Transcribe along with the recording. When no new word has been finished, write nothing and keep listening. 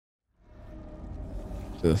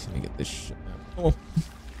Let me get this shit out. Oh.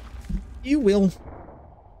 You will.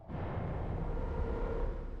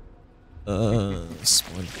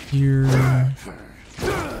 Spawn here.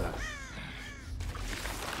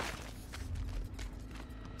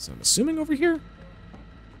 So I'm assuming over here?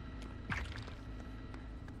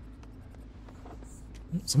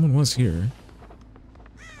 Someone was here.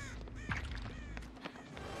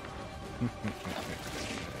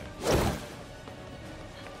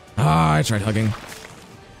 Ah, I tried hugging.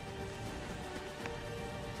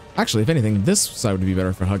 Actually, if anything, this side would be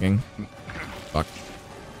better for hugging. Fuck.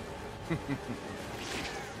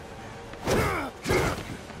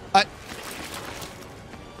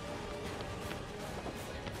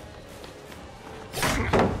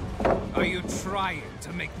 Are you trying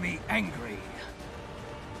to make me angry?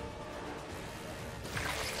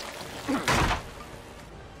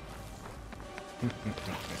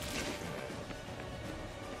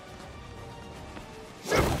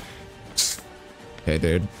 Okay,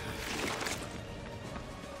 dude.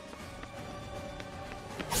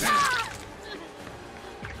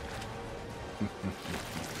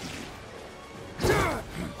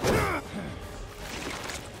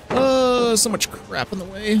 So much crap in the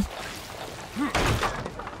way.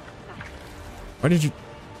 Why did you...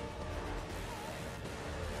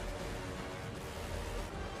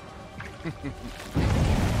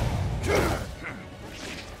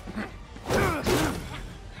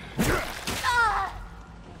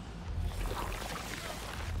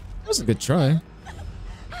 That was a good try.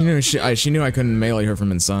 You know, she knew I couldn't melee her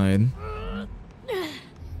from inside.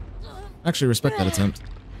 Actually, respect that attempt.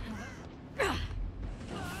 Come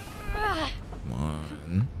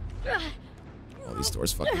on. All these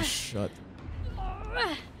doors fucking shut.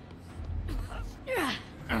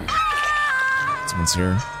 Someone's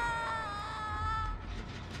here.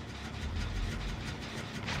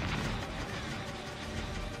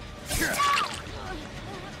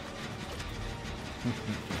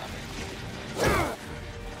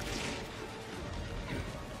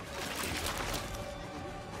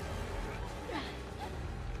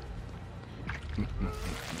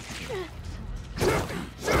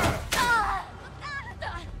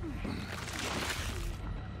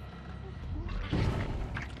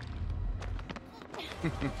 Do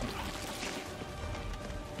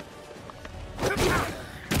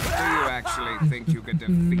you actually think you can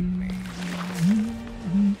defeat me?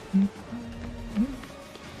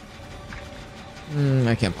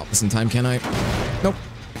 I can't pop this in time, can I? Nope.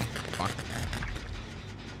 Fuck.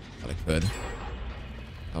 Thought I could.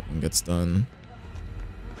 Help him gets done.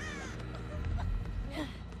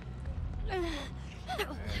 I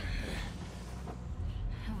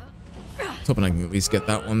was hoping I can at least get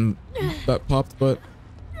that one that popped, but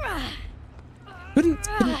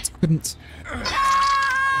couldn't.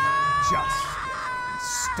 Just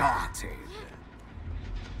started.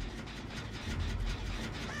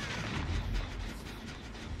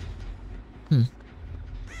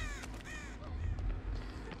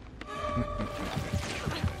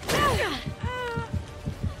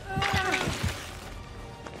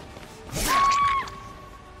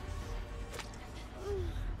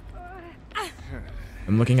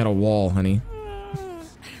 I'm looking at a wall, honey.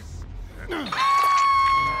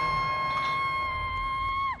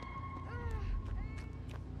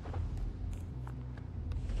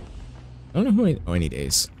 I don't know who I need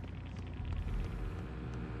Ace.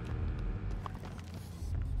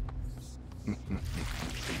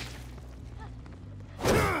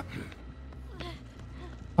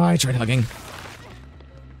 I tried hugging.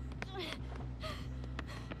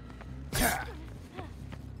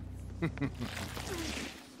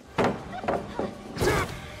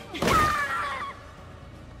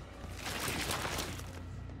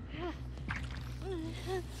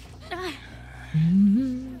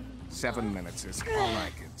 Seven minutes is all I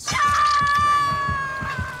can say.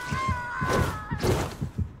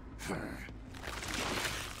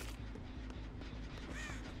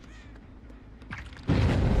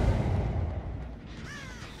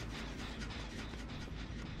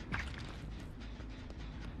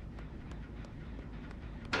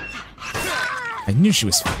 I knew she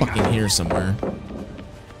was fucking here somewhere.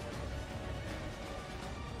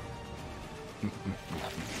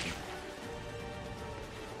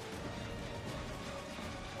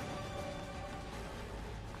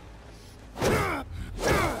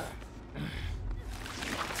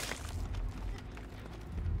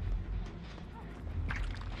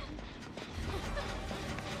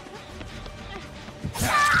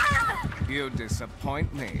 You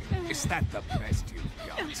disappoint me. Is that the best you've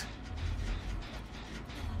got?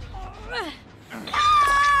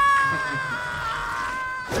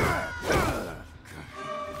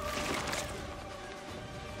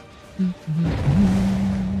 I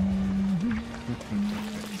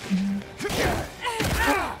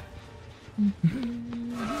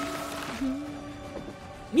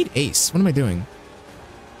need Ace. What am I doing?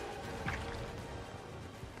 I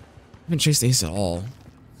haven't chased Ace at all.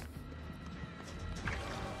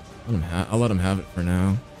 I'll let him have it for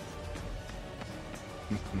now.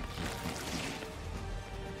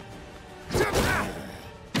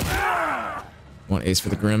 Want Ace for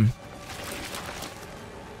the Grim.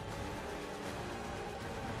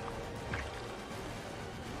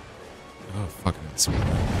 Oh, fucking sweet.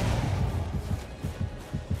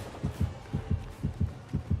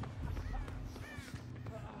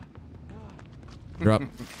 Drop.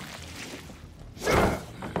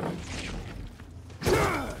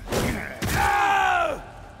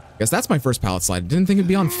 Guess that's my first pallet slide. Didn't think it'd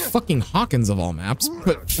be on fucking Hawkins of all maps,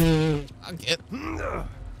 but I'll get.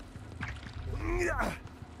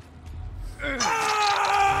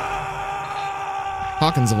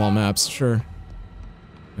 Hawkins of all maps, sure.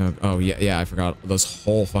 Oh yeah, I forgot. This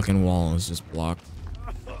whole fucking wall is just blocked.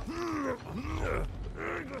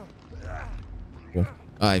 Cool.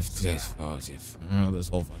 Oh, this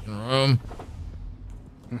whole fucking room.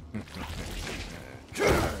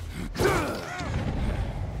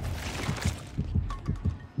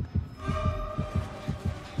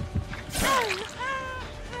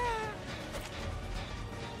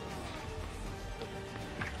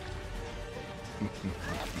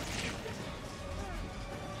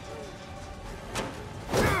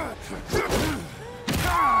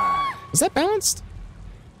 Is that balanced?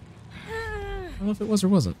 I don't know if it was or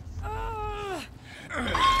wasn't. I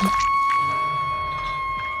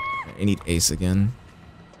need Ace again.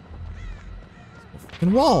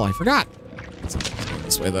 Fucking wall, I forgot. It's not going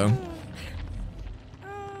this way though.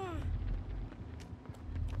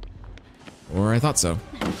 Or I thought so.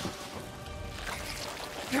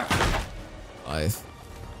 5.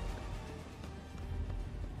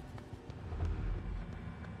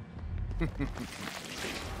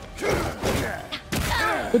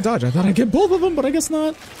 Good dodge. I thought I'd get both of them, but I guess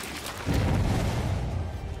not.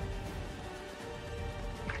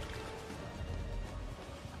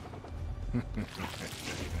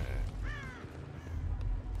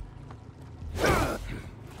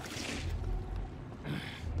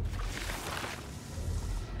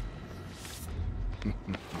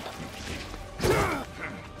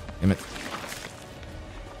 Damn it.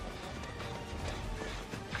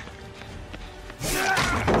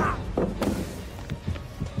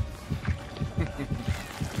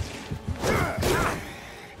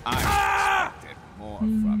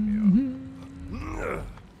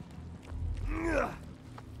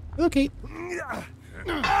 Okay. Oh.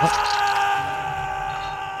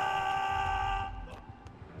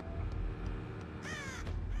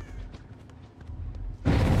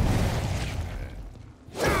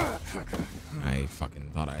 I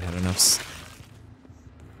fucking thought I had enough.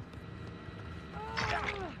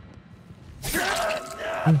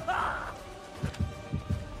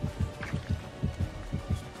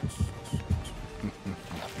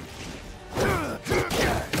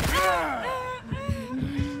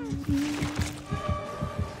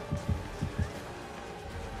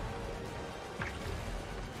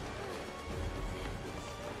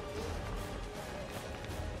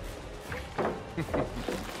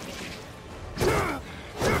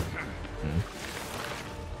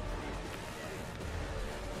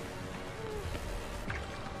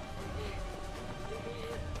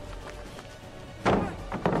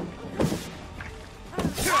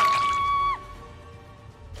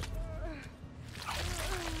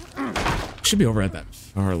 Should be over at that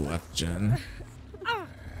far left gen.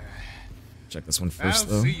 Check this one first,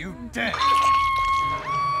 though. I'll see you dead.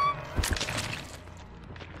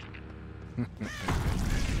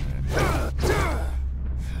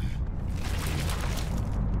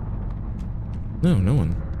 No, no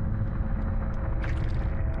one.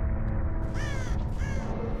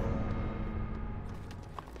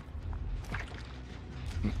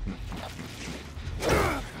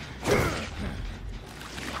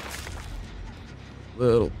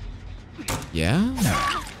 Little. Yeah?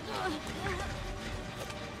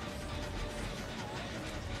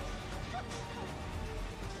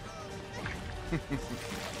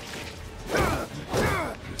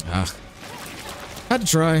 Ah. Had to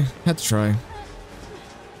try. Had to try.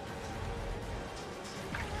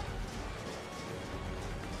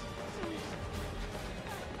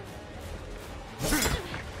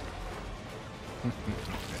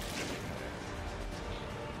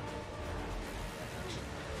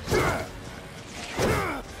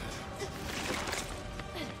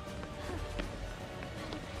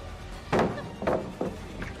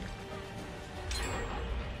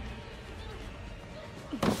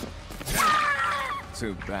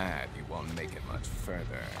 Too bad you won't make it much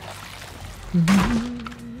further.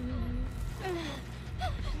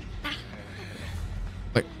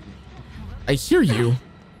 Like, I hear you.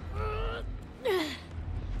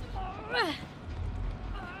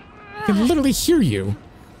 I can literally hear you.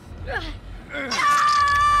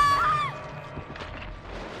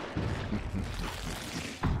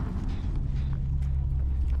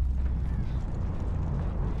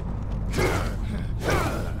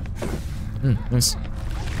 Nice.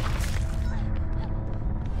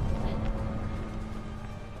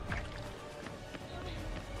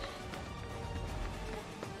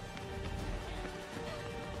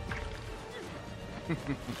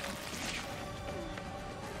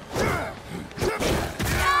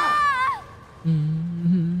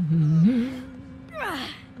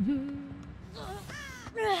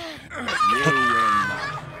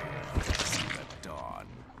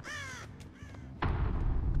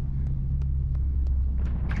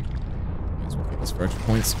 For extra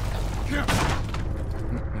points.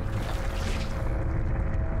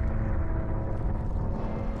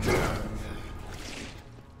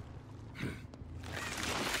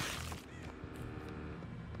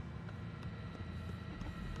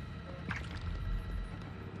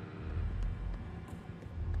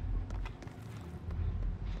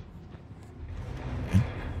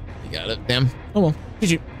 You got it. Damn. Oh well.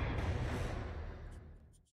 GG.